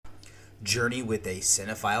Journey with a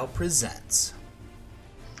Cinephile presents.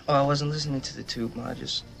 Oh, I wasn't listening to the tube, Ma.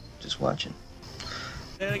 Just watching.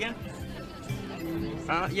 Say that again?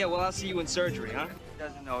 Yeah, well, I'll see you in surgery, huh? He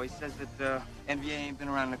doesn't know. He says that NBA ain't been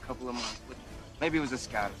around in a couple of months. But maybe it was a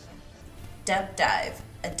scout or something. Depp Dive,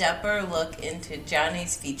 a Depper look into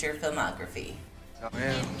Johnny's feature filmography. So,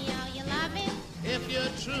 yeah.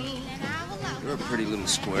 You're a pretty little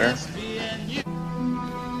square.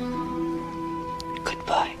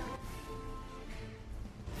 Goodbye.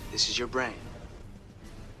 This is your brain.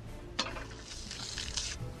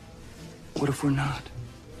 What if we're not?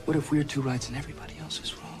 What if we're two rights and everybody else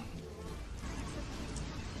is wrong?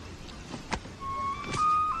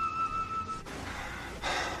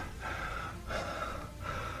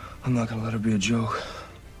 I'm not gonna let it be a joke.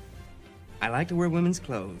 I like to wear women's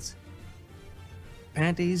clothes.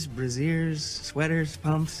 Panties, brasiers, sweaters,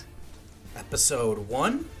 pumps. Episode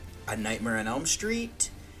 1, A Nightmare on Elm Street,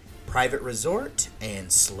 Private Resort,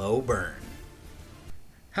 and Slow Burn.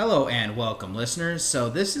 Hello and welcome, listeners. So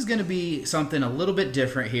this is going to be something a little bit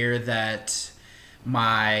different here that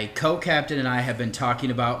my co-captain and I have been talking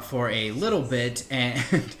about for a little bit,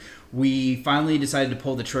 and we finally decided to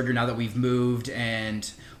pull the trigger now that we've moved, and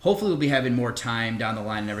hopefully we'll be having more time down the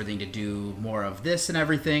line and everything to do more of this and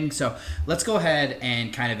everything. So let's go ahead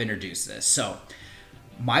and kind of introduce this. So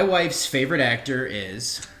my wife's favorite actor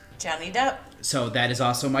is Johnny Depp. So that is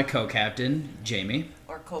also my co-captain, Jamie.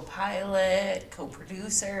 Or co-pilot,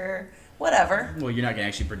 co-producer, whatever. Well, you're not going to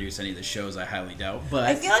actually produce any of the shows, I highly doubt. But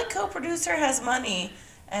I feel like co-producer has money,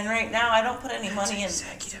 and right now I don't put any money in.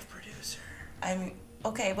 Executive producer. I'm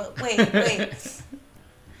okay, but wait.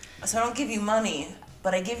 So I don't give you money,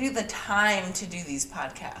 but I give you the time to do these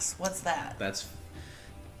podcasts. What's that?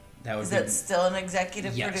 That would Is be, that still an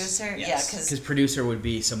executive producer? Yes. Yeah, because producer would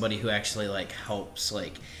be somebody who actually like helps,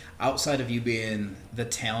 like outside of you being the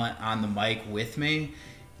talent on the mic with me,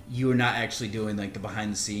 you are not actually doing like the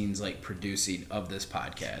behind the scenes like producing of this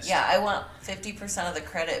podcast. Yeah, I want 50% of the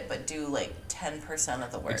credit, but do like 10%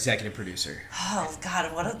 of the work. Executive producer. Oh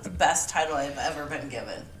God, what is the best title I've ever been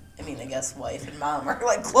given? I mean, I guess wife and mom are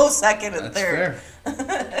like close second and third.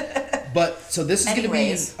 Fair. But so this is going to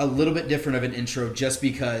be a little bit different of an intro just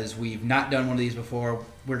because we've not done one of these before.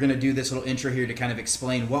 We're going to do this little intro here to kind of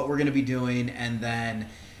explain what we're going to be doing and then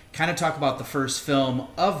kind of talk about the first film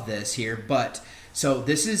of this here. But so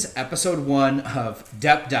this is episode 1 of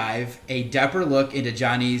Depp Dive, a Depper look into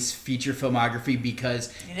Johnny's feature filmography,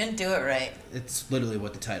 because You didn't do it right. it's literally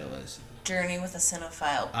what the title is. Journey with a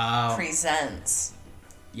Cinephile Oh. presents.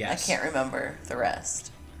 Yes. I can't remember the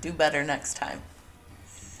rest. Do better next time.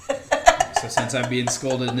 So since I'm being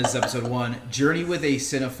scolded in this episode 1, Journey with a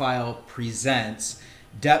Cinephile presents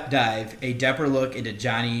Depp Dive, a Depper look into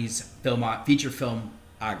Johnny's feature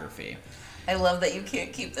filmography. I love that you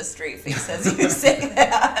can't keep the straight face as you say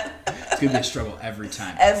that. It's going to be a struggle every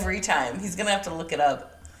time. Every time. He's going to have to look it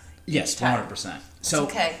up. Yes, time. 100%. It's So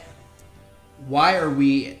okay. what are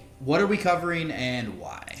we covering and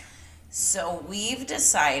why? So we've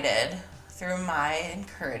decided, through my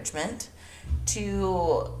encouragement,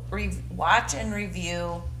 to watch and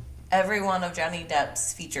review every one of Johnny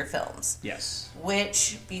Depp's feature films. Yes.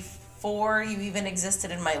 Which, before you even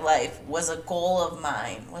existed in my life, was a goal of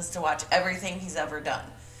mine, was to watch everything he's ever done.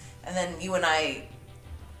 And then you and I,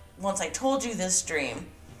 once I told you this dream,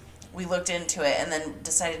 we looked into it and then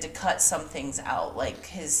decided to cut some things out, like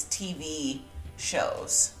his TV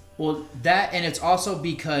shows. Well, that, and it's also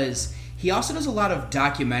because he also does a lot of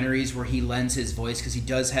documentaries where he lends his voice, because he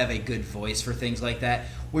does have a good voice for things like that.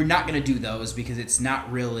 We're not going to do those because it's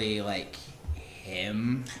not really like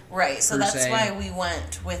him. Right, so per that's se. why we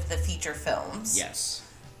went with the feature films. Yes.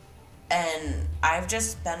 And I've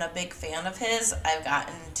just been a big fan of his. I've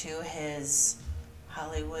gotten to his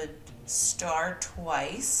Hollywood Star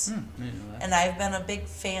twice. I didn't know that. And I've been a big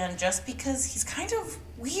fan just because he's kind of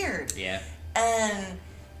weird. Yeah. And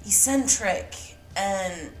eccentric.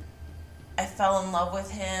 And I fell in love with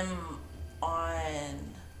him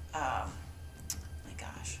on, my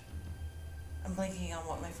gosh, I'm blanking on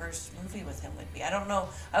what my first movie with him would be. I don't know.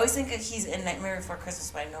 I always think that he's in Nightmare Before Christmas,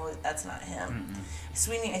 but I know that's not him. I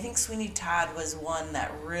think Sweeney Todd was one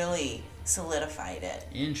that really solidified it.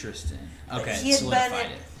 Interesting. But Okay, he had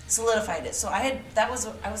solidified it. So I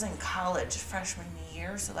was in college freshman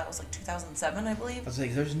year, so that was like 2007, I believe. I was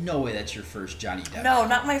like, there's no way that's your first Johnny Depp. No,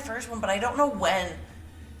 not my first one, but I don't know when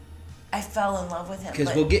I fell in love with him.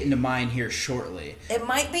 Because we'll get into mine here shortly. It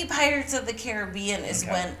might be Pirates of the Caribbean is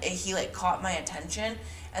Okay. when he like caught my attention,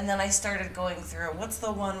 and then I started going through. What's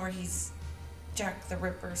the one where he's Jack the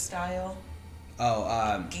Ripper style?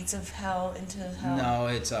 Gates of Hell, Into Hell. No,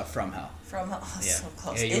 it's From Hell. From Hell. Oh, Yeah. so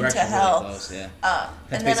close. Yeah, you were Into actually Hell. really close, yeah. and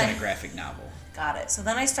That's based then on a graphic novel. Got it. So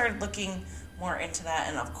then I started looking more into that,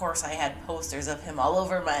 and of course I had posters of him all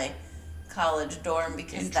over my college dorm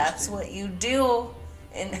because that's what you do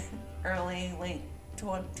in late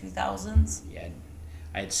 2000s. Yeah,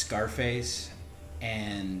 I had Scarface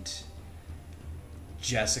and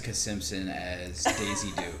Jessica Simpson as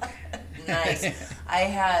Daisy Duke. Nice. I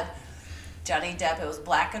had Johnny Depp. It was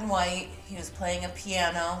black and white. He was playing a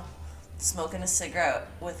piano, smoking a cigarette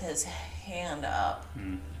with his hand up.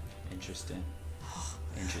 Interesting.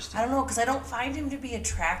 I don't know, because I don't find him to be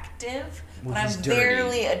attractive, Well, but he's I'm dirty.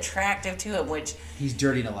 barely attractive to him, which... He's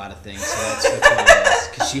dirty in a lot of things, so that's what it is.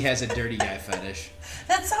 Because she has a dirty guy fetish.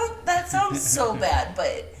 That sounds so bad,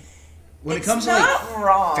 but When it's it comes to not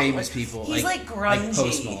wrong. famous Like, people, he's like grungy. like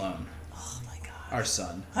Post Malone, Oh my god. our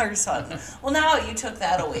son. Our son. Well, now you took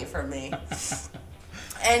that away from me.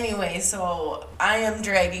 Anyway, so I am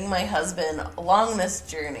dragging my husband along this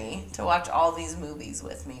journey to watch all these movies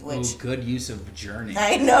with me, which... Ooh, good use of journey.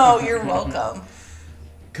 I know, you're welcome.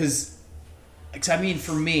 Because, I mean,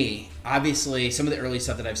 for me, obviously, some of the early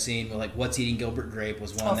stuff that I've seen, like What's Eating Gilbert Grape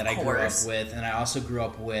was one Of that I grew up course. with, and I also grew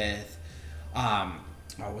up with,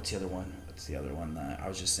 what's the other one? What's the other one that I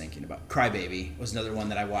was just thinking about? Crybaby was another one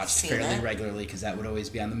that I watched Seen fairly it. regularly because that would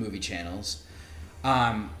always be on the movie channels.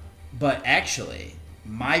 But actually,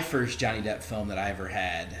 my first Johnny Depp film that I ever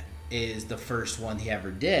had is the first one he ever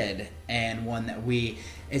did, and one that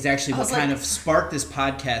is actually what kind of sparked this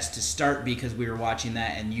podcast to start, because we were watching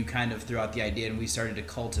that and you kind of threw out the idea and we started to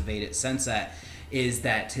cultivate it since that, is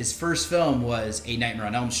that his first film was A Nightmare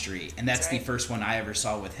on Elm Street, and that's the first one I ever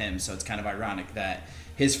saw with him, so it's kind of ironic that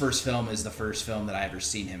his first film is the first film that I ever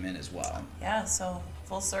seen him in as well. Yeah, so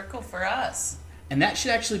full circle for us. And that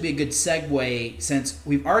should actually be a good segue, since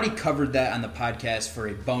we've already covered that on the podcast for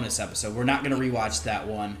a bonus episode. We're not going to rewatch that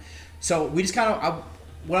one. So we just kind of,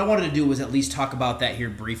 what I wanted to do was at least talk about that here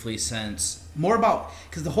briefly, since more about,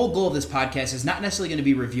 because the whole goal of this podcast is not necessarily going to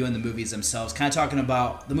be reviewing the movies themselves, kind of talking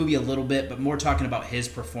about the movie a little bit, but more talking about his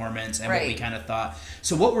performance and what we kind of thought.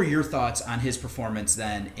 So what were your thoughts on his performance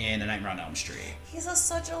then in A Nightmare on Elm Street? He's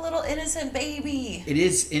such a little innocent baby. It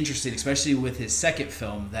is interesting, especially with his second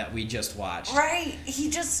film that we just watched. Right. He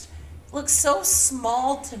just looks so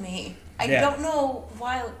small to me. I don't know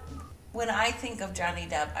why, when I think of Johnny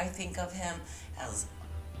Depp, I think of him as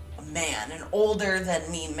a man, an older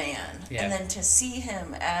than me man. Yeah. And then to see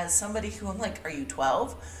him as somebody who I'm like, are you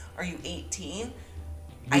 12? Are you 18?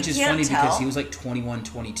 Which is funny tell. because he was like 21,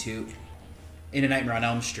 22 in A Nightmare on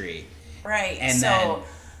Elm Street. Right. And so then,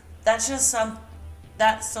 that's just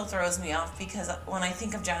that still throws me off, because when I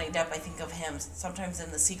think of Johnny Depp, I think of him sometimes in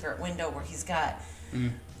The Secret Window where he's got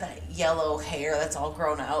that yellow hair that's all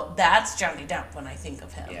grown out. That's Johnny Depp when I think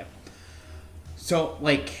of him. yeah. So,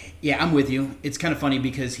 I'm with you. It's kind of funny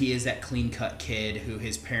because he is that clean-cut kid who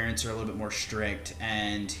his parents are a little bit more strict,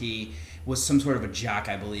 and he was some sort of a jock,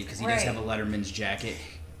 I believe, because he does have a Letterman's jacket.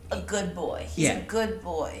 A good boy. He's a good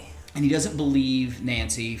boy. And he doesn't believe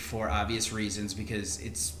Nancy for obvious reasons, because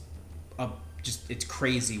it's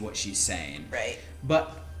crazy what she's saying. Right.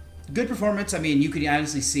 But good performance. I mean, you could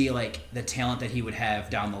honestly see the talent that he would have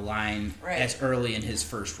down the line as early in his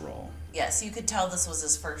first role. Yes, you could tell this was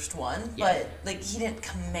his first one, but he didn't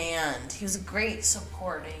command. He was a great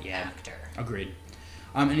supporting actor. Agreed.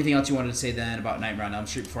 Anything else you wanted to say then about Nightmare on Elm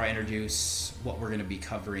Street before I introduce what we're going to be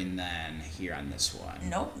covering then here on this one?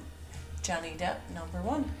 Nope. Johnny Depp, number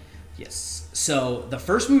 1. Yes. So the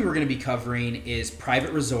first movie we're going to be covering is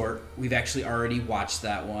Private Resort. We've actually already watched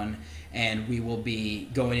that one, and we will be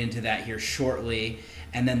going into that here shortly.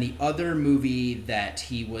 And then the other movie that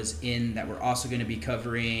he was in that we're also going to be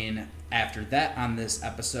covering after that on this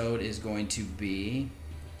episode is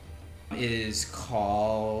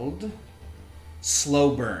called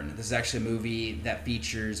Slow Burn. This is actually a movie that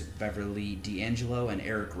features Beverly D'Angelo and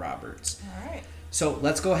Eric Roberts. All right. So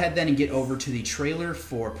let's go ahead then and get over to the trailer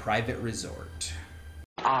for Private Resort.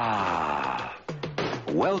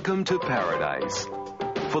 Welcome to paradise.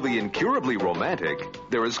 For the incurably romantic,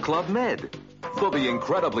 there is Club Med. For the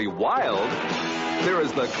incredibly wild, there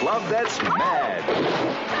is the club that's mad.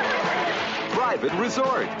 Private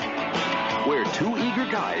Resort, where 2 eager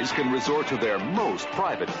guys can resort to their most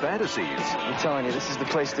private fantasies. I'm telling you, this is the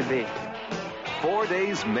place to be. 4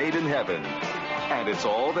 days made in heaven, and it's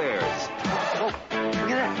all theirs. Oh, look at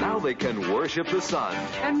that. Now they can worship the sun,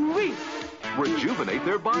 And we. rejuvenate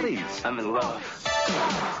their bodies, I'm in love.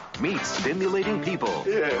 meet stimulating people,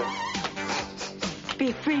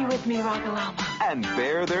 Be free with me, Ragalama. and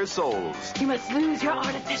bare their souls. You must lose your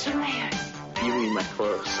artificial layers. You mean my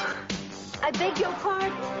clothes? I beg your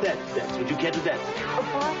pardon? Dance. Would you care to dance?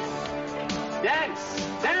 What? Dance!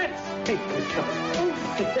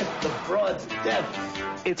 The fraud's Depp.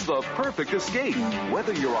 It's the perfect escape,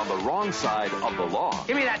 whether you're on the wrong side of the law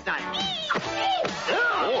Give me that knife.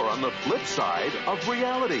 or on the flip side of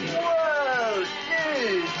reality. Whoa,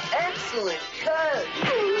 dude. Excellent cut.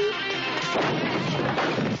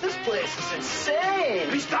 This place is insane.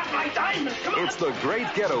 He's got my diamond. Come on. It's the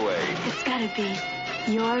great getaway It's gotta be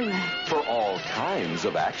your rent. for all kinds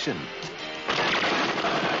of action.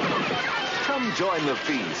 Come join the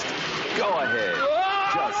feast. Go ahead.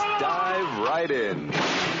 Just dive right in.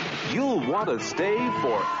 You'll want to stay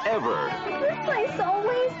forever. Is this place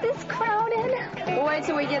always this crowded? Wait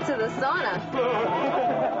till we get to the sauna.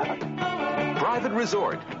 Private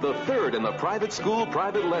Resort, the third in the private school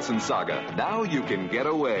private lesson saga. Now you can get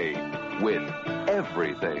away with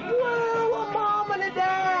everything. Whoa, a mom and a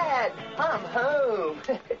dad. I'm home.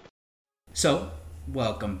 So,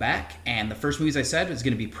 welcome back. And the first movies I said was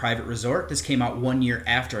going to be Private Resort. This came out 1 year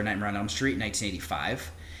after A Nightmare on Elm Street in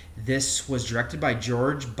 1985. This was directed by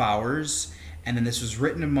George Bowers, and then this was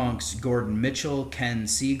written amongst Gordon Mitchell, Ken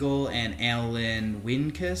Siegel, and Alan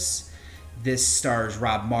Winkus. This stars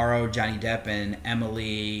Rob Morrow, Johnny Depp, and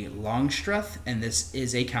Emily Longstreth, and this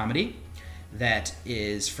is a comedy that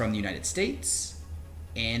is from the United States,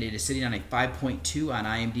 and it is sitting on a 5.2 on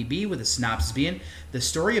IMDb, with a synopsis being the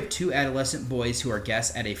story of two adolescent boys who are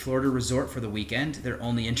guests at a Florida resort for the weekend. Their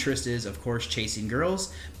only interest is, of course, chasing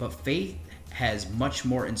girls, but fate has much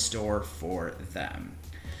more in store for them.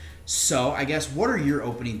 So, I guess, what are your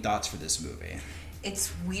opening thoughts for this movie?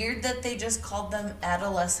 It's weird that they just called them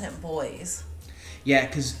adolescent boys. Yeah,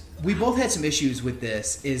 because we both had some issues with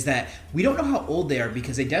this, is that we don't know how old they are,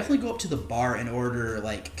 because they definitely go up to the bar and order,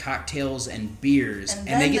 like, cocktails and beers, And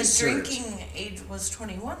and they then get the served. drinking age was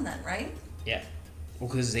 21 then, right? Yeah. Well,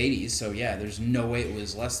 because it's 80s, so yeah, there's no way it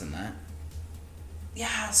was less than that.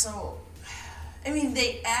 Yeah, so, I mean,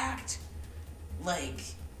 they act like...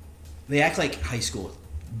 They act like high school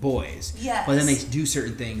boys. Yes. But then they do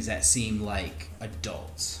certain things that seem like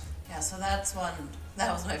adults. Yeah, so that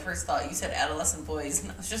was my first thought. You said adolescent boys,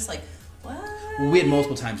 and I was just like, what? Well, we had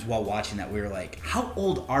multiple times while watching that, we were like, how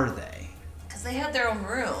old are they? Because they had their own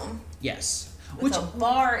room Yes. with a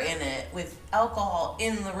bar in it with alcohol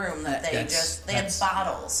in the room that they had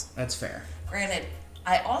bottles. That's fair. Granted,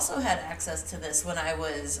 I also had access to this when I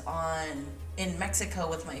was in Mexico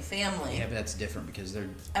with my family. Yeah, but that's different because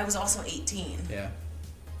I was also 18. Yeah.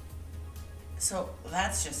 So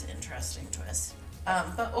that's just an interesting twist.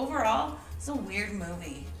 But overall, it's a weird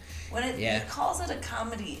movie. When it calls it a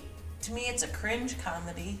comedy, to me it's a cringe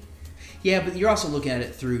comedy. Yeah, but you're also looking at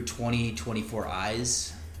it through 2024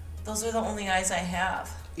 eyes. Those are the only eyes I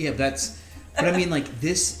have. Yeah, but I mean, like,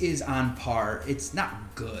 this is on par. It's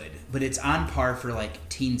not good, but it's on par for, like,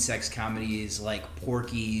 teen sex comedies like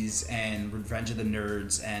Porky's and Revenge of the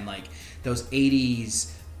Nerds and, like, those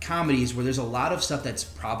 80s comedies where there's a lot of stuff that's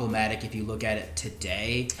problematic if you look at it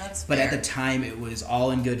today. That's but fair. at the time, it was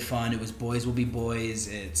all in good fun. It was boys will be boys.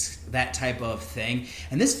 It's that type of thing.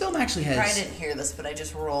 And this film actually has... I probably didn't hear this, but I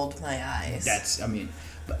just rolled my eyes.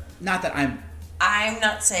 But not that I'm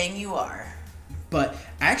not saying you are. But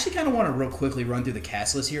I actually kind of want to real quickly run through the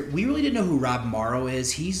cast list here. We really didn't know who Rob Morrow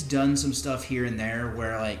is. He's done some stuff here and there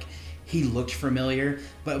where, like, he looked familiar.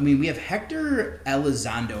 But, I mean, we have Hector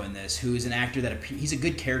Elizondo in this, who is an actor he's a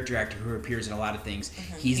good character actor who appears in a lot of things.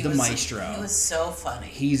 Mm-hmm. He's the maestro. He was so funny.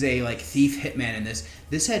 He's a, like, thief hitman in this.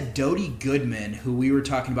 This had Dodie Goodman, who we were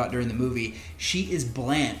talking about during the movie. She is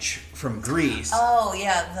Blanche from Grease. Oh,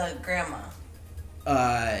 yeah, the grandma.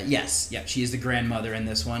 Yes. Yeah, she is the grandmother in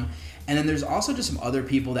this one. And then there's also just some other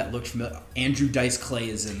people that looked familiar. Andrew Dice Clay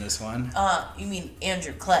is in this one. You mean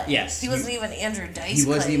Andrew Clay? Yes. He wasn't even Andrew Dice Clay. He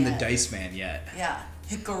wasn't even yet. the Dice Man yet. Yeah.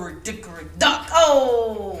 Hickory dickory dock.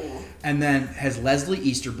 Oh! And then has Leslie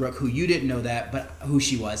Easterbrook, who you didn't know that, but who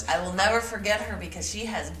she was. I will never forget her because she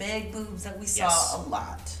has big boobs that we saw a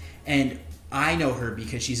lot. And I know her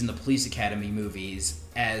because she's in the Police Academy movies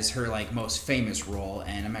as her, like, most famous role,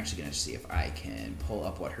 and I'm actually going to see if I can pull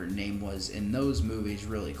up what her name was in those movies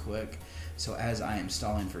really quick. So as I am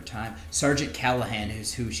stalling for time, Sergeant Callahan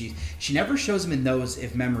is who she never shows them in those,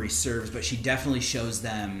 if memory serves, but she definitely shows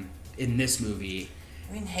them in this movie.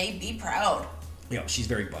 I mean, hey, be proud. You know, she's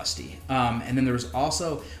very busty. And then there was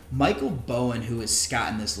also Michael Bowen, who is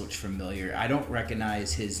Scott in this, looked familiar. I don't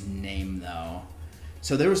recognize his name, though.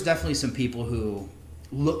 So there was definitely some people who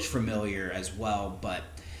looked familiar as well, but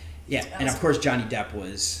yeah. And of course Johnny Depp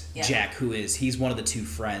was Jack, he's one of the two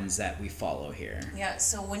friends that we follow here. Yeah,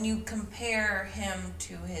 so when you compare him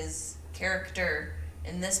to his character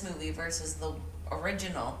in this movie versus the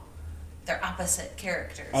original, they're opposite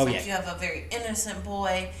characters. Oh, like yeah. you have a very innocent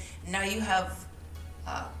boy. Now you have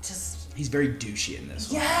just He's very douchey in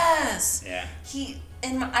this one. yes. Yeah.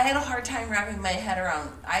 I had a hard time wrapping my head around.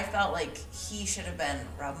 I felt like he should have been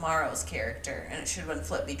Rob Morrow's character, and it should have been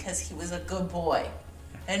flipped because he was a good boy,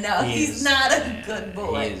 and now he's not a good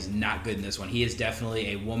boy. He is not good in this one. He is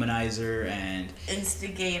definitely a womanizer and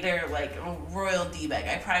instigator, like a royal d-bag.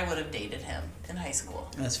 I probably would have dated him in high school.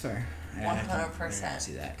 that's fair. 100%.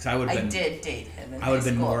 See that because I would have been. I did date him in I would have high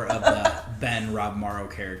been school. more of the Ben Rob Morrow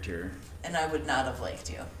character. And I would not have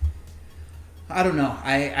liked you. I don't know.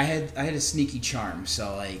 I had a sneaky charm,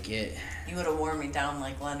 so like it. You would have worn me down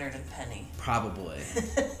like Leonard and Penny. Probably.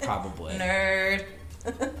 Nerd.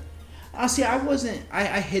 See, I wasn't.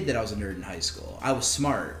 I hid that I was a nerd in high school. I was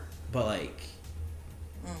smart, but like,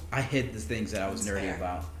 I hid the things that I was That's nerdy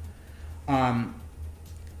fair. about.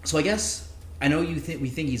 So I guess I know we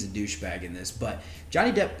think he's a douchebag in this, but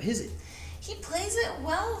Johnny Depp, He plays it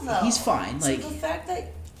well though. he's fine. So Like the fact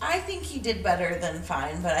that I think he did better than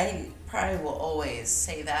fine, but I probably will always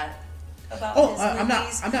say that about his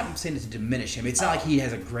movies. I'm not saying it to diminish him. It's not like he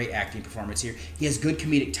has a great acting performance here. He has good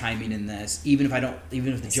comedic timing in this. Even if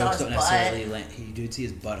the jokes don't necessarily land. He did see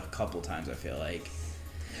his butt a couple times, I feel like.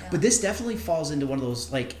 Yeah. But this definitely falls into one of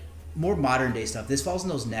those like more modern day stuff. This falls in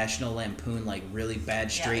those National Lampoon like really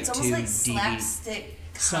bad straight it's to almost like DVD. slapstick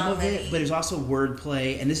Some of comedy. it, but there's also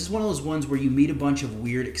wordplay, and this is one of those ones where you meet a bunch of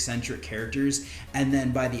weird, eccentric characters, and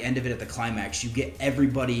then by the end of it, at the climax, you get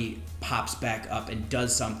everybody pops back up and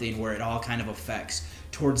does something where it all kind of affects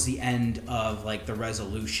towards the end of like the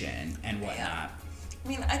resolution and whatnot. Yeah. I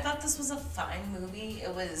mean, I thought this was a fine movie.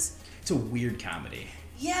 It's a weird comedy.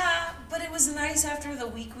 Yeah, but it was nice after the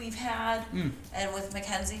week we've had, and with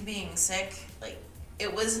Mackenzie being sick, like,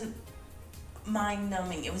 it wasn't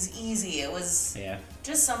mind-numbing. It was easy. It was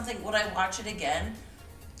just something. Would I watch it again?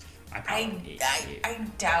 I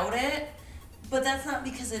doubt it, but that's not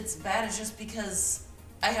because it's bad. It's just because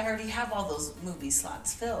I already have all those movie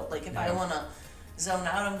slots filled. Like, if I want to zone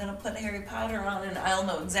out, I'm going to put Harry Potter on, and I'll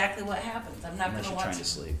know exactly what happens. I'm not going to watch trying to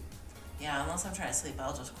sleep. Yeah, unless I'm trying to sleep,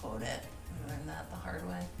 I'll just quote it. I learned that the hard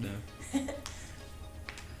way.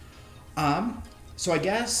 No. So I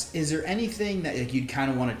guess, is there anything that like, you'd kind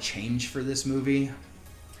of want to change for this movie?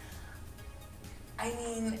 I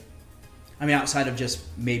mean, outside of just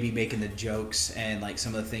maybe making the jokes and like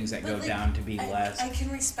some of the things that go like, down to be less. I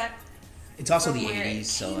can respect. It's also from the where 80s, it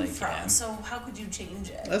so came like from, yeah. So how could you change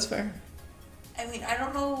it? That's fair. I mean, I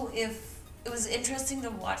don't know if it was interesting to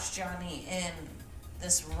watch Johnny in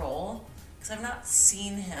this role because I've not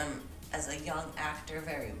seen him as a young actor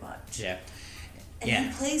very much. Yeah. And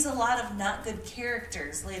he plays a lot of not good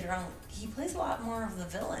characters later on. He plays a lot more of the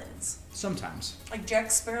villains. Sometimes. Like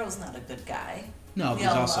Jack Sparrow's not a good guy. No, we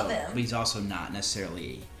but all love him. he's also not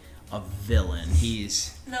necessarily a villain.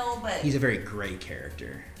 He's a very gray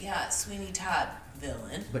character. Yeah, Sweeney Todd,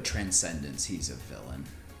 villain. But Transcendence, he's a villain.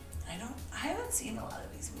 I haven't seen a lot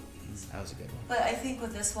of these movies. That was a good one. But I think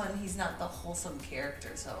with this one, he's not the wholesome character,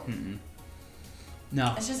 so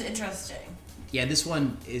No. it's just interesting. Yeah, this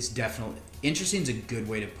one is definitely interesting. Is a good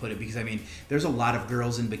way to put it because there's a lot of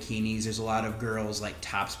girls in bikinis. There's a lot of girls like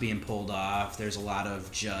tops being pulled off. There's a lot of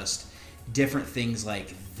just different things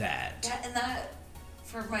like that. Yeah, and that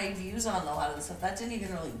for my views on a lot of the stuff, that didn't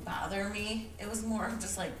even really bother me. It was more of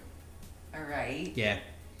just like, all right. Yeah.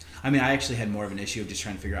 I actually had more of an issue of just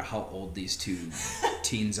trying to figure out how old these two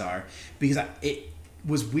teens are because it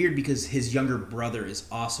was weird because his younger brother is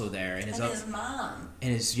also there and his mom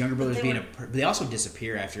and his younger brother's being but they also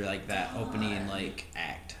disappear after like that opening like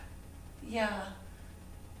act. Yeah,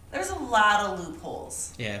 there's a lot of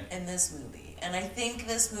loopholes in this movie, and I think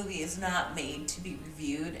this movie is not made to be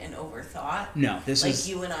reviewed and overthought. No, this like is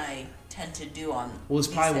you and I tend to do on. Well, it's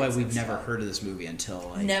probably why we've never heard of this movie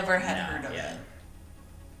until never had heard of it.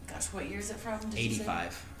 Gosh, what year is it from?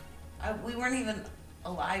 85. We weren't even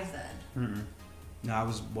alive then. Mm-mm. No,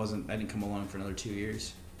 I didn't come along for another 2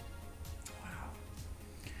 years. Wow.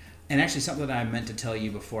 And actually, something that I meant to tell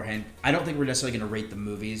you beforehand, I don't think we're necessarily going to rate the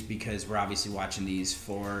movies because we're obviously watching these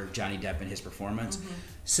for Johnny Depp and his performance. Mm-hmm.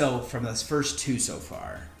 So from the first two so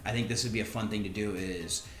far, I think this would be a fun thing to do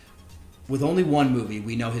is, with only one movie,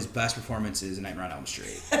 we know his best performance is Nightmare on Elm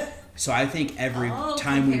Street. So I think every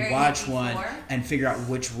time we watch one and figure out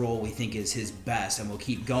which role we think is his best, and we'll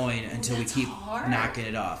keep going until we keep knocking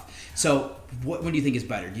it off. So what do you think is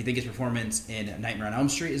better? Do you think his performance in Nightmare on Elm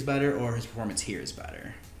Street is better or his performance here is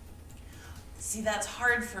better? See, that's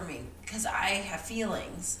hard for me because I have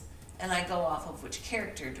feelings and I go off of which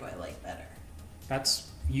character do I like better.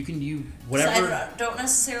 You whatever. I don't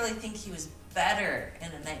necessarily think he was better in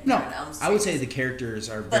A Nightmare on Elm Street. I would say the characters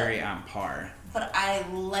are very on par. But I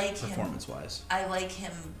like him. Performance-wise. I like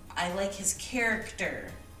him. I like his character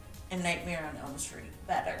in Nightmare on Elm Street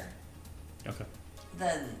better. Okay.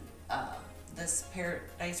 Than this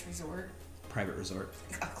Paradise Resort. Private Resort.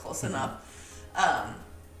 Close enough.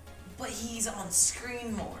 But he's on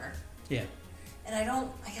screen more. Yeah. And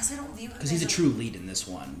I guess I don't view him because he's a true lead in this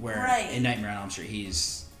one, where in Nightmare on Elm Street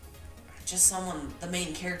he's just the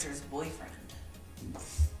main character's boyfriend.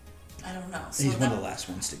 I don't know. So he's one of the last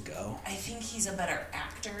ones to go. I think he's a better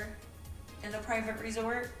actor in A Private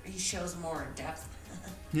Resort. He shows more depth.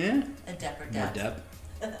 Yeah. A depth. More depth.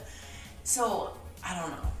 So, I don't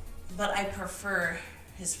know. But I prefer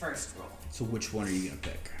his first role. So which one are you going to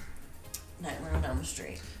pick? Nightmare on Elm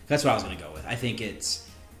Street. That's what I was going to go with. I think it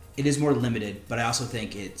is more limited, but I also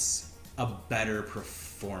think it's a better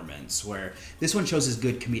performance, where this one shows his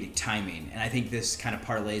good comedic timing, and I think this kind of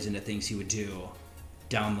parlays into things he would do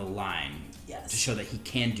down the line to show that he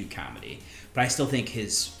can do comedy. But I still think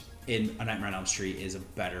his in A Nightmare on Elm Street is a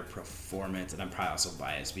better performance, and I'm probably also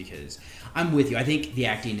biased because I'm with you. I think the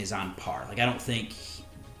acting is on par. Like, I don't think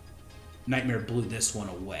Nightmare blew this one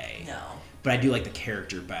away. No. But I do like the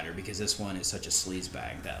character better because this one is such a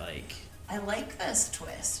sleazebag that, like... I like this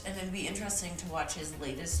twist, and it'd be interesting to watch his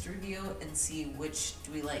latest review and see which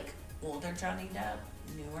do we like, older Johnny Depp,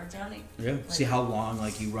 newer Johnny? Yeah, see how long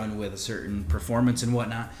you run with a certain performance and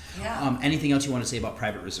whatnot. Yeah. Anything else you want to say about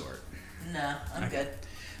Private Resort? Nah, I'm good.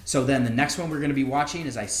 So then the next one we're going to be watching,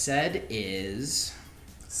 as I said, is...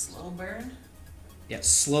 Slow Burn? Yeah,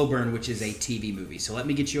 Slow Burn, which is a TV movie. So let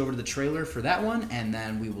me get you over to the trailer for that one, and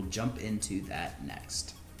then we will jump into that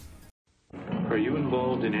next. Are you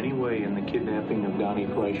involved in any way in the kidnapping of Donnie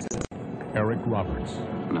Fleischer? Eric Roberts.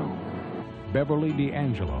 No. Beverly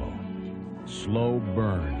D'Angelo. Slow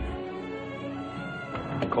Burn.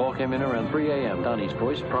 A call came in around 3 a.m. Donnie's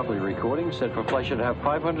voice, properly recording, said for Fleischer to have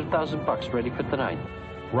 $500,000 ready for tonight.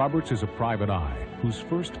 Roberts is a private eye whose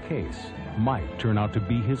first case might turn out to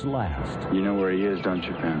be his last. You know where he is, don't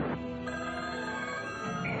you, Pam?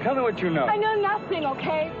 Tell me what you know. I know nothing,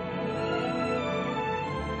 okay?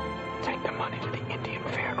 Take the money to the Indian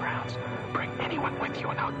Fairgrounds. Bring anyone with you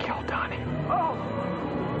and I'll kill Donnie. Oh!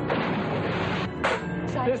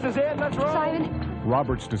 Simon. This is it, let's roll. Simon.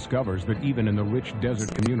 Roberts discovers that even in the rich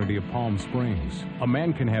desert community of Palm Springs, a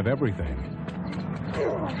man can have everything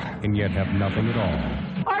and yet have nothing at all.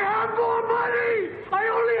 I have more money! I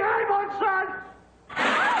only had one son!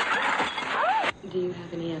 Do you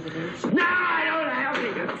have any evidence? No, I don't have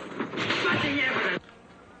any evidence.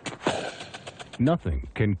 Nothing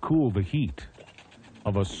can cool the heat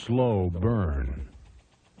of a slow burn.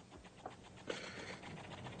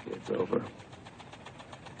 It's over.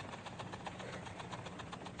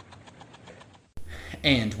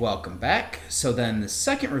 And welcome back. So then the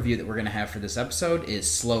second review that we're going to have for this episode is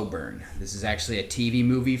Slow Burn. This is actually a TV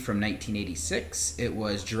movie from 1986. It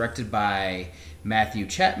was directed by Matthew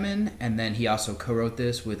Chapman, and then he also co-wrote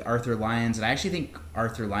this with Arthur Lyons. And I actually think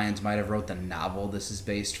Arthur Lyons might have wrote the novel this is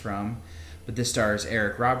based from. But this stars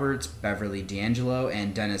Eric Roberts, Beverly D'Angelo,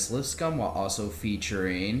 and Dennis Lipscomb, while also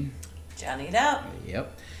featuring... Johnny Depp.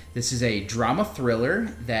 Yep. This is a drama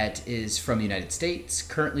thriller that is from the United States,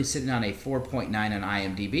 currently sitting on a 4.9 on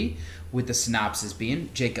IMDb, with the synopsis being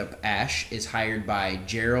Jacob Ashe is hired by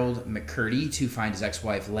Gerald McCurdy to find his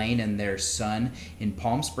ex-wife Lane and their son in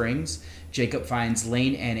Palm Springs. Jacob finds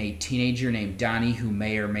Lane and a teenager named Donnie who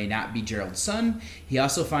may or may not be Gerald's son. He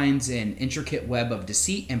also finds an intricate web of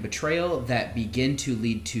deceit and betrayal that begin to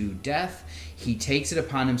lead to death. He takes it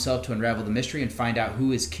upon himself to unravel the mystery and find out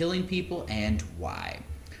who is killing people and why.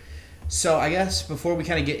 So I guess before we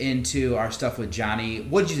kind of get into our stuff with Johnny,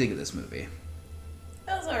 what did you think of this movie?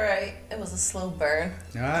 It was alright. It was a slow burn.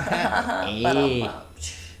 Hey.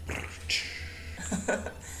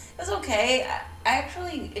 It was okay. I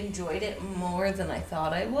actually enjoyed it more than I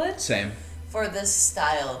thought I would. Same. For this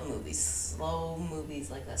style of movies. Slow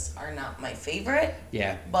movies like this are not my favorite.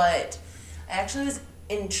 Yeah. But I actually was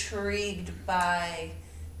intrigued by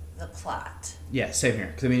the plot. Yeah, same here.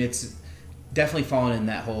 Because, I mean, it's definitely fallen in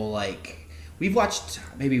that whole, we've watched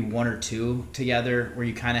maybe one or two together where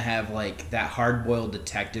you kind of have, that hard-boiled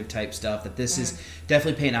detective type stuff. That this is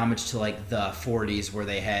definitely paying homage to, the 40s where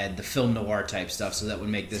they had the film noir type stuff, so that would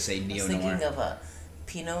make this a neo-noir. I was thinking of a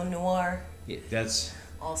Pinot Noir. Yeah, that's...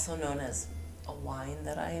 Also known as a wine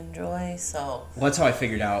that I enjoy, so... Well, that's how I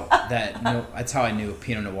figured out that... that's how I knew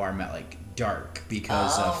Pinot Noir meant, dark,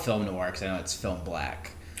 because of film noir, because I know it's film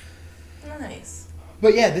black. Nice.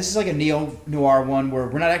 But yeah, this is like a neo-noir one where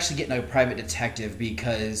we're not actually getting a private detective,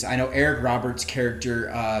 because I know Eric Roberts' character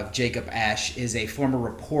of Jacob Ashe is a former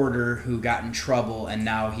reporter who got in trouble, and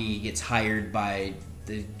now he gets hired by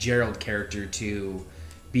the Gerald character to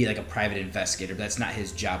be like a private investigator, but that's not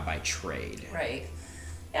his job by trade. Right.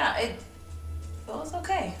 Yeah, it was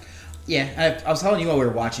okay. Yeah, I was telling you while we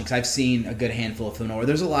were watching, because I've seen a good handful of film noir.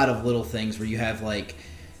 There's a lot of little things where you have like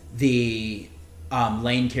the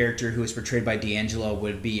Lane character, who is portrayed by D'Angelo,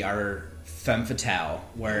 would be our femme fatale,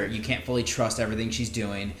 where you can't fully trust everything she's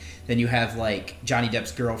doing. Then you have like Johnny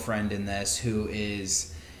Depp's girlfriend in this, who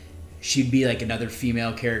is, she'd be like another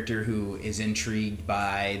female character who is intrigued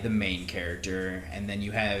by the main character. And then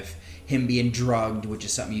you have him being drugged, which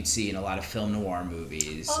is something you'd see in a lot of film noir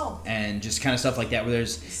movies. And just kind of stuff like that, where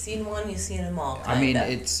there's, You've seen one, you've seen them all. I mean,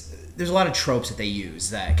 there's a lot of tropes that they use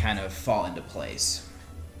that kind of fall into place.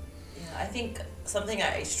 Yeah, I think something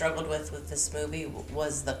I struggled with this movie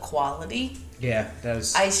was the quality. Yeah, that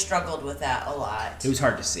was... I struggled with that a lot. It was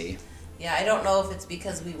hard to see. Yeah, I don't know if it's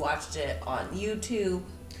because we watched it on YouTube.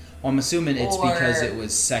 Well, I'm assuming it's because it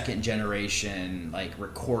was second generation, like,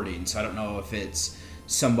 recording, so I don't know if it's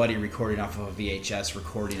somebody recording off of a VHS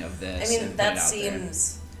recording of this. I mean, that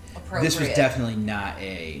seems appropriate. This was definitely not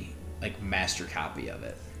a, like, master copy of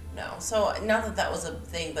it. No, so not that was a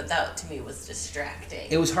thing, but that to me was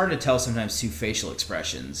distracting. It was hard to tell sometimes through facial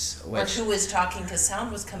expressions. Or who was talking, because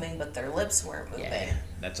sound was coming, but their lips weren't moving. Yeah,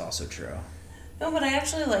 that's also true. No, but I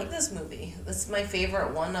actually like this movie. This is my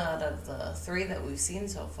favorite one out of the 3 that we've seen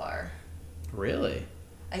so far. Really?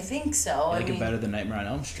 I think so. I like it better than Nightmare on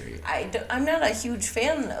Elm Street. I'm not a huge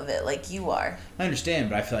fan of it like you are. I understand,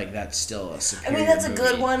 but I feel like that's still a superior I mean, that's movie. a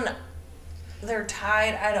good one. They're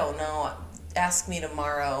tied. I don't know. Ask me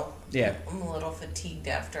tomorrow. Yeah. I'm a little fatigued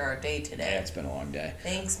after our day today. Yeah, it's been a long day.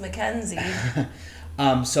 Thanks, Mackenzie.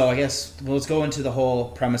 So I guess let's go into the whole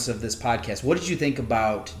premise of this podcast. What did you think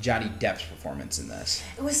about Johnny Depp's performance in this?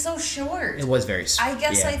 It was so short. It was very I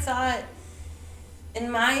guess I thought,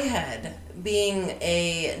 in my head, being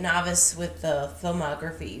a novice with the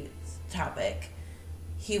filmography topic,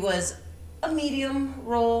 he was a medium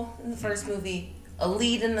role in the first movie, a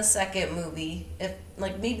lead in the second movie, if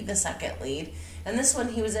like maybe the second lead, and this one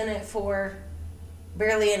he was in it for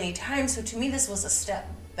barely any time. So to me, this was a step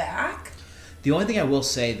back. The only thing I will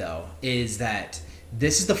say though is that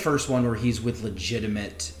this is the first one where he's with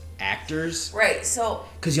legitimate actors, right? So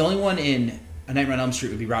because the only one in A Nightmare on Elm Street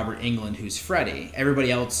would be Robert Englund, who's Freddy.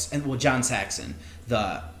 Everybody else, and well, John Saxon,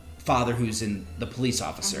 the father who's in the police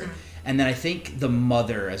officer. Mm-hmm. And then I think the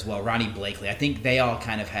mother as well, Ronnie Blakely. I think they all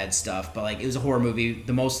kind of had stuff, but like it was a horror movie.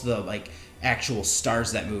 The most of the like actual stars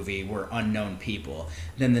of that movie were unknown people.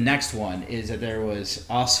 Then the next one is that there was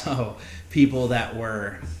also people that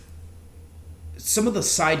were, some of the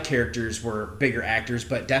side characters were bigger actors,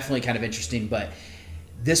 but definitely kind of interesting. But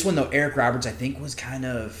this one though, Eric Roberts, I think was kind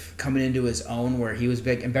of coming into his own where he was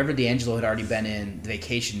big, and Beverly D'Angelo had already been in the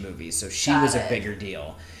Vacation movies, so she was a bigger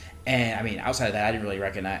deal. And I mean, outside of that, I didn't really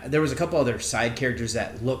recognize. There was a couple other side characters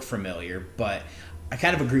that looked familiar, but I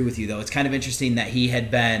kind of agree with you, though. It's kind of interesting that he had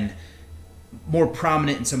been more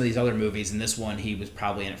prominent in some of these other movies. In this one, he was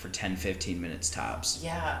probably in it for 10, 15 minutes tops.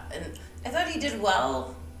 Yeah, and I thought he did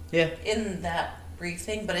well in that brief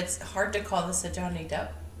thing, but it's hard to call this a Johnny Depp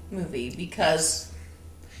movie because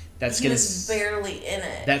he was barely in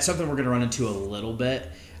it. That's something we're going to run into a little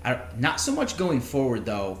bit. Not so much going forward,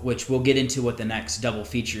 though, which we'll get into what the next double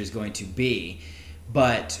feature is going to be.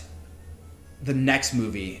 But the next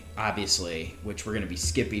movie, obviously, which we're going to be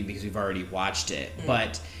skipping because we've already watched it. Mm.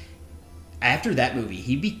 But after that movie,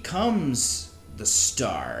 he becomes the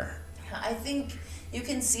star. I think you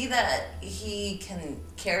can see that he can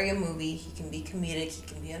carry a movie. He can be comedic. He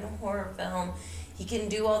can be in a horror film. He can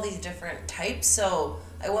do all these different types. So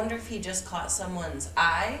I wonder if he just caught someone's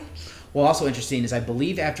eye. Well, also interesting is I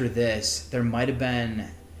believe after this, there might have been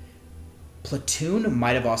Platoon,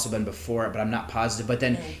 might have also been before it, but I'm not positive. But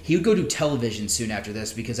then he would go do television soon after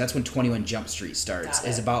this because that's when 21 Jump Street starts.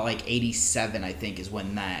 It's about like 87, I think, is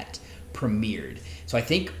when that premiered. So I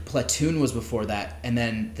think Platoon was before that. And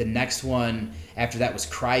then the next one after that was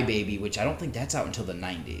Crybaby, which I don't think that's out until the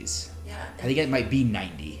 90s. Yeah. I think it might be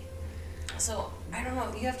 90. So, I don't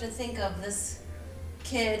know. You have to think of this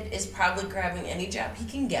kid is probably grabbing any job he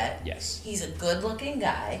can get. Yes. He's a good-looking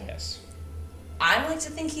guy. Yes. I like to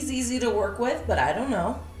think he's easy to work with, but I don't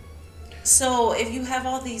know. So if you have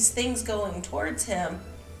all these things going towards him,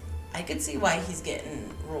 I could see why he's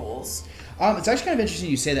getting roles. It's actually kind of interesting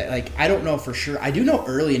you say that. Like, I don't know for sure. I do know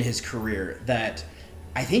early in his career that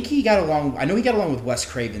I think he got along. I know he got along with Wes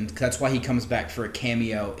Craven. That's why he comes back for a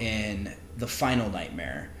cameo in The Final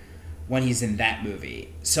Nightmare, when he's in that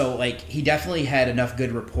movie. So, like, he definitely had enough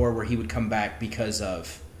good rapport where he would come back because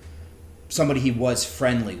of somebody he was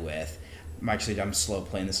friendly with. I'm slow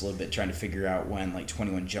playing this a little bit, trying to figure out when, like,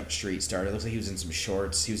 21 Jump Street started. It looks like he was in some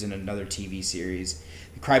shorts. He was in another TV series.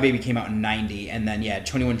 Crybaby came out in 90, and then,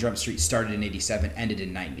 21 Jump Street started in 87, ended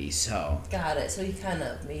in 90, so... Got it. So he kind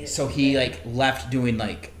of made it... So he, like, left doing,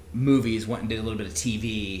 like, movies, went and did a little bit of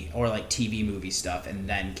TV, or, like, TV movie stuff, and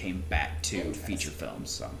then came back to feature films,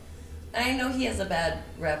 so... I know he has a bad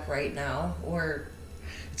rep right now, or...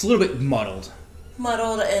 It's a little bit muddled.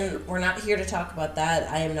 And we're not here to talk about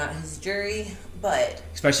that. I am not his jury, but...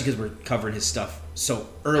 Especially because we're covering his stuff so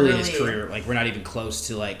early in his career. Like, we're not even close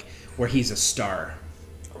to, like, where he's a star.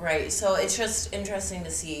 Right, so it's just interesting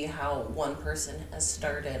to see how one person has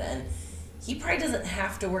started, and he probably doesn't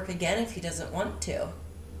have to work again if he doesn't want to.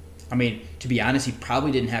 I mean, to be honest, he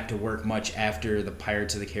probably didn't have to work much after the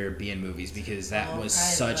Pirates of the Caribbean movies because that was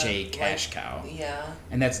such a cash cow. Yeah.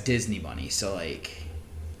 And that's Disney money, so, like...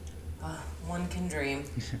 one can dream.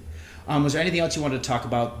 Was there anything else you wanted to talk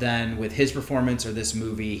about then with his performance or this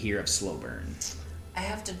movie here of Slow Burn? I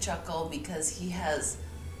have to chuckle because he has...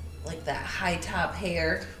 like that high top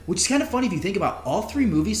hair. Which is kind of funny if you think about all three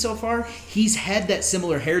movies so far. He's had that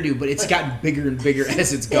similar hairdo, but it's gotten bigger and bigger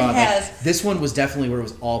as it's gone. It has. Like, this one was definitely where it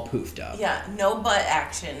was all poofed up. Yeah, no butt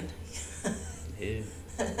action. Yeah.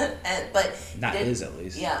 But not his, at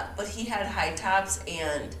least. Yeah, but he had high tops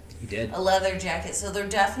and he did a leather jacket, so they're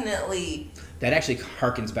definitely... That actually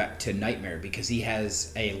harkens back to Nightmare because he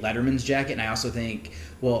has a Letterman's jacket, and I also think,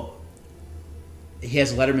 he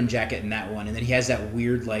has a Letterman jacket in that one, and then he has that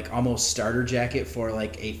weird, like, almost starter jacket for,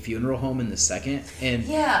 like, a funeral home in the second. And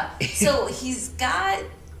yeah, so he's got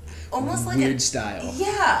almost like weird style.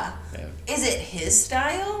 Yeah. Is it his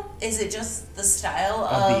style? Is it just the style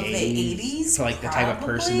of the 80s? For, like, the type of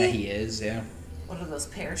person that he is, yeah. What are those,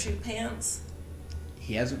 parachute pants?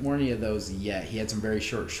 He hasn't worn any of those yet. He had some very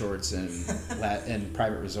short shorts in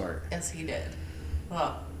Private Resort. Yes, he did.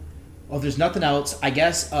 Well, if there's nothing else, I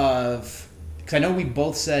guess because I know we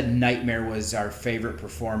both said Nightmare was our favorite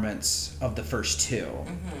performance of the first two.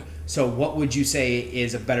 Mm-hmm. So what would you say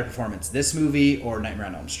is a better performance, this movie or Nightmare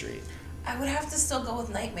on Elm Street? I would have to still go with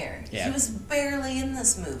Nightmare. Yeah. He was barely in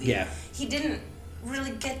this movie. Yeah. He didn't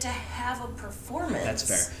really get to have a performance. That's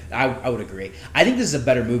fair. I would agree. I think this is a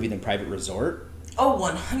better movie than Private Resort. Oh,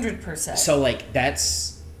 100%. So, like,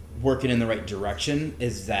 that's working in the right direction.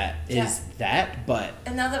 But...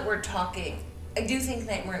 And now that we're talking, I do think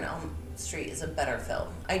Nightmare on Elm Street is a better film.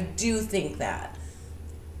 I do think that.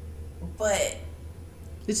 But...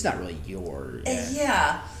 It's not really your...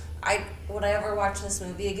 Yeah. Would I ever watch this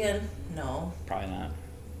movie again? No. Probably not.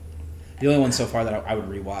 The only one so far that I would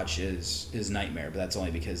rewatch is Nightmare, but that's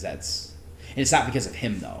only because that's... And it's not because of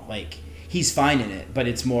him, though. Like... He's fine in it, but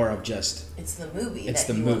it's more of just... It's the movie that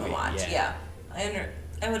you want to watch. Yeah.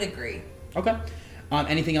 I would agree. Okay.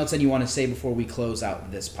 Anything else that you want to say before we close out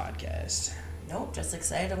this podcast? Nope, just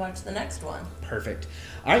excited to watch the next one. Perfect.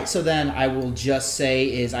 All right, so then I will just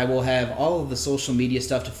say I will have all of the social media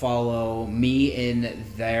stuff to follow me in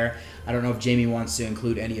there. I don't know if Jamie wants to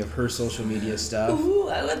include any of her social media stuff. Ooh,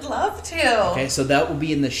 I would love to. Okay, so that will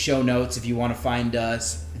be in the show notes if you want to find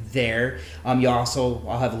us there. I'll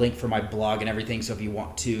have a link for my blog and everything, so if you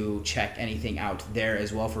want to check anything out there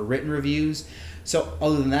as well for written reviews. So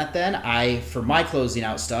other than that then, for my closing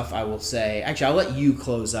out stuff, I will say, actually I'll let you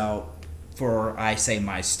close out before I say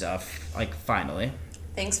my stuff, like, finally.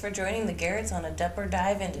 Thanks for joining the Garretts on a deeper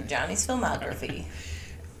dive into Johnny's filmography.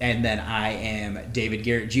 And then I am David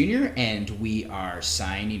Garrett Jr., and we are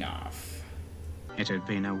signing off. It had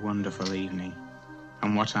been a wonderful evening,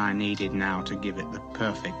 and what I needed now to give it the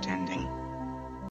perfect ending